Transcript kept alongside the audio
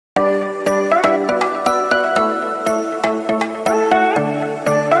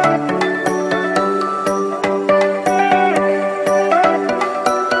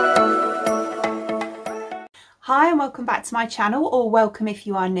back to my channel, or welcome if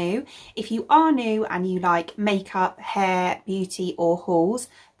you are new. If you are new and you like makeup, hair, beauty or hauls,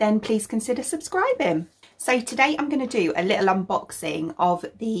 then please consider subscribing. So today I'm going to do a little unboxing of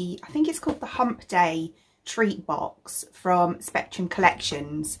the, I think it's called the Humpday treat box from Spectrum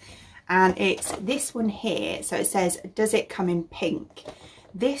Collections, and it's this one here. So it says, does it come in pink?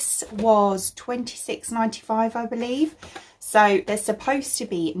 This was £26.95 I believe. So there's supposed to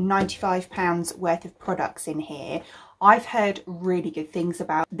be £95 worth of products in here. I've heard really good things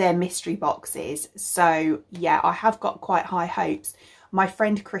about their mystery boxes, so yeah, I have got quite high hopes. My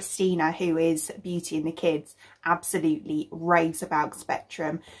friend Christina, who is Beauty and the Kids, absolutely raves about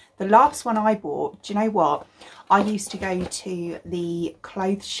Spectrum. The last one I bought, do you know what? I used to go to the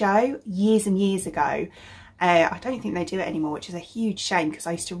clothes show years and years ago. I don't think they do it anymore, which is a huge shame because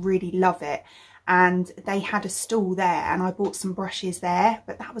I used to really love it. And they had a stall there and I bought some brushes there,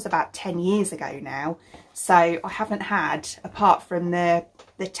 but that was about 10 years ago now. So I haven't had, apart from the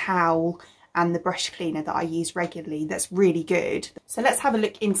towel and the brush cleaner that I use regularly, that's really good. So let's have a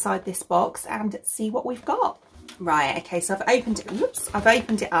look inside this box and see what we've got. Right, okay, so I've opened it, I've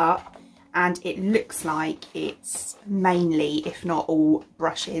opened it up and it looks like it's mainly, if not all,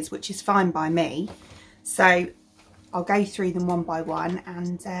 brushes, which is fine by me. So I'll go through them one by one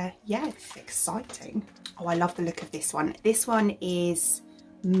and yeah, it's exciting. Oh, I love the look of this one. This one is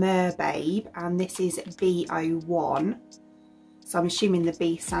Merbabe and this is B01. So I'm assuming the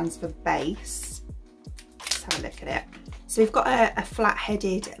B stands for base. Let's have a look at it. So we've got a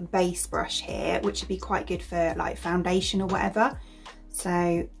flat-headed base brush here, which would be quite good for like foundation or whatever.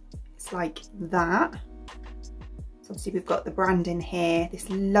 So it's like that. So obviously we've got the brand in here, this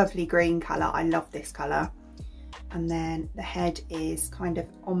lovely green colour. I love this colour. And then the head is kind of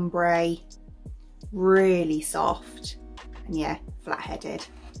ombre, really soft, and yeah, flat-headed.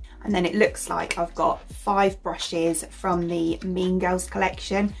 And then it looks like I've got 5 brushes from the Mean Girls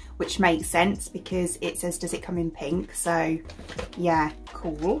collection, which makes sense because it says, does it come in pink? So yeah,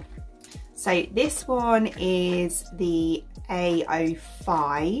 cool. So this one is the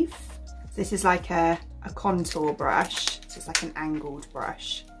A05. This is like a contour brush, so it's like an angled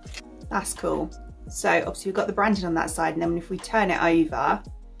brush. That's cool. So obviously we've got the branding on that side, and then if we turn it over,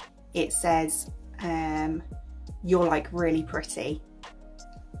 it says, you're like really pretty.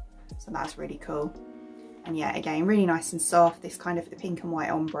 So that's really cool. And yeah, again, really nice and soft, this kind of the pink and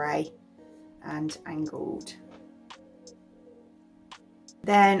white ombre and angled.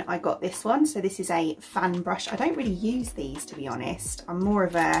 Then I got this one. So this is a fan brush. I don't really use these, to be honest. I'm more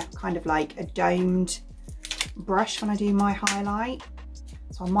of a kind of like a domed brush when I do my highlight.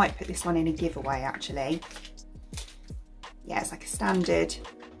 So I might put this one in a giveaway actually. Yeah, it's like a standard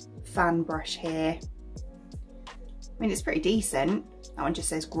fan brush here. I mean, it's pretty decent. That one just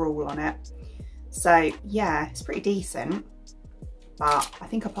says Gruel on it. So yeah, it's pretty decent. But I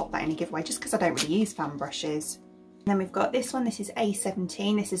think I'll pop that in a giveaway just because I don't really use fan brushes. And then we've got this one. This is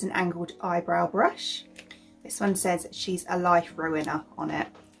A17. This is an angled eyebrow brush. This one says she's a life ruiner on it.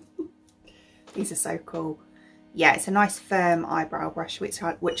 These are so cool. Yeah, it's a nice firm eyebrow brush, which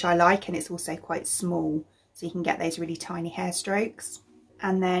I like, and it's also quite small, so you can get those really tiny hair strokes.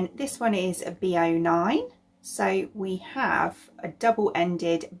 And then this one is a B09. So we have a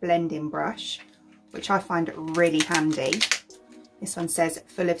double-ended blending brush, which I find really handy. This one says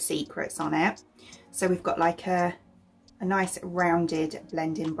full of secrets on it. So we've got like a nice rounded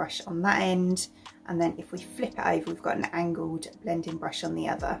blending brush on that end, and then if we flip it over, we've got an angled blending brush on the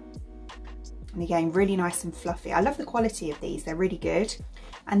other. And again, really nice and fluffy. I love the quality of these, they're really good.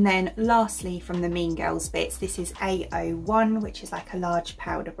 And then lastly, from the Mean Girls bits, this is A01, which is like a large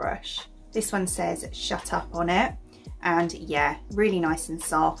powder brush. This one says shut up on it. And yeah, really nice and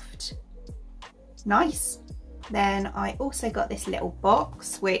soft. Nice. Then I also got this little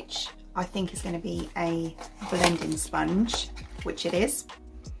box, which I think is going to be a blending sponge, which it is.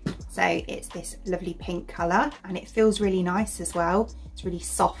 So it's this lovely pink colour and it feels really nice as well. It's really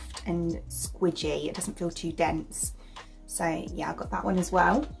soft and squidgy. It doesn't feel too dense. So yeah, I got that one as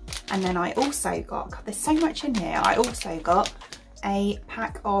well. And then I also got, God, there's so much in here. I also got a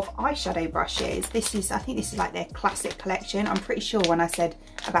pack of eyeshadow brushes. This is, I think this is like their classic collection. I'm pretty sure when I said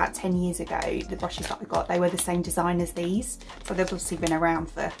about 10 years ago, the brushes that I got, they were the same design as these. So they've obviously been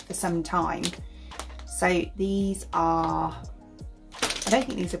around for some time. So these are, I don't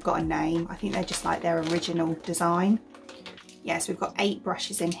think these have got a name. I think they're just like their original design. Yeah, so we've got 8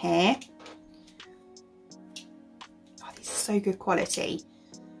 brushes in here. Oh, these are so good quality.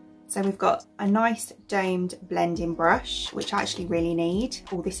 So we've got a nice domed blending brush, which I actually really need.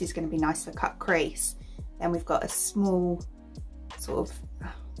 Oh, this is going to be nice for cut crease. Then we've got a small sort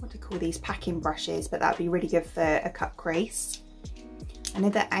of what do you call these, packing brushes, but that would be really good for a cut crease.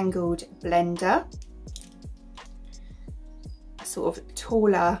 Another angled blender, a sort of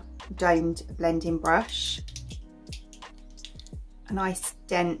taller domed blending brush, a nice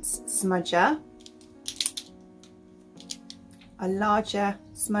dense smudger, a larger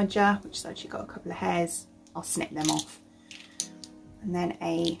smudger, which has actually got a couple of hairs, I'll snip them off, and then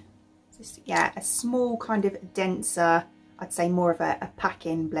a small kind of denser, I'd say more of a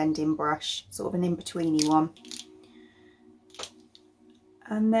packing blending brush, sort of an in-betweeny one,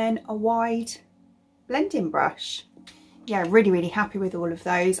 and then a wide blending brush. Yeah, really happy with all of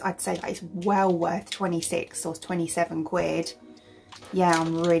those. I'd say that is well worth 26 or 27 quid. Yeah,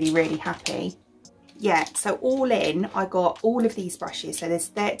 I'm really happy. Yeah, so all in, I got all of these brushes. So there's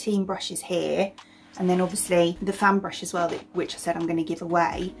 13 brushes here, and then obviously the fan brush as well, which I said I'm going to give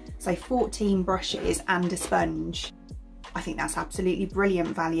away. So 14 brushes and a sponge. I think that's absolutely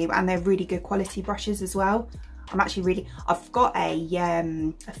brilliant value, and they're really good quality brushes as well. I've got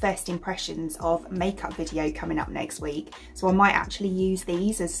a first impressions of makeup video coming up next week, so I might actually use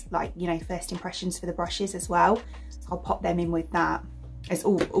these as, like, you know, first impressions for the brushes as well. I'll pop them in with that. There's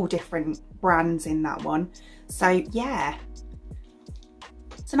all different brands in that one. So yeah,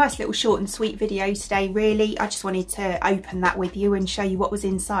 it's a nice little short and sweet video today, really. I just wanted to open that with you and show you what was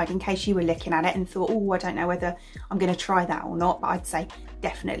inside, in case you were looking at it and thought, oh, I don't know whether I'm going to try that or not, but I'd say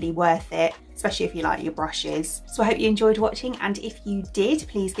definitely worth it, especially if you like your brushes. So I hope you enjoyed watching, and if you did,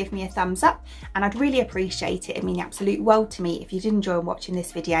 please give me a thumbs up, and I'd really appreciate it. It'd mean the absolute world to me if you did enjoy watching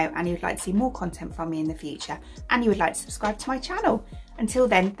this video and you'd like to see more content from me in the future, and you would like to subscribe to my channel. Until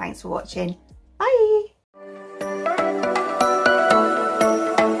then, thanks for watching. Bye!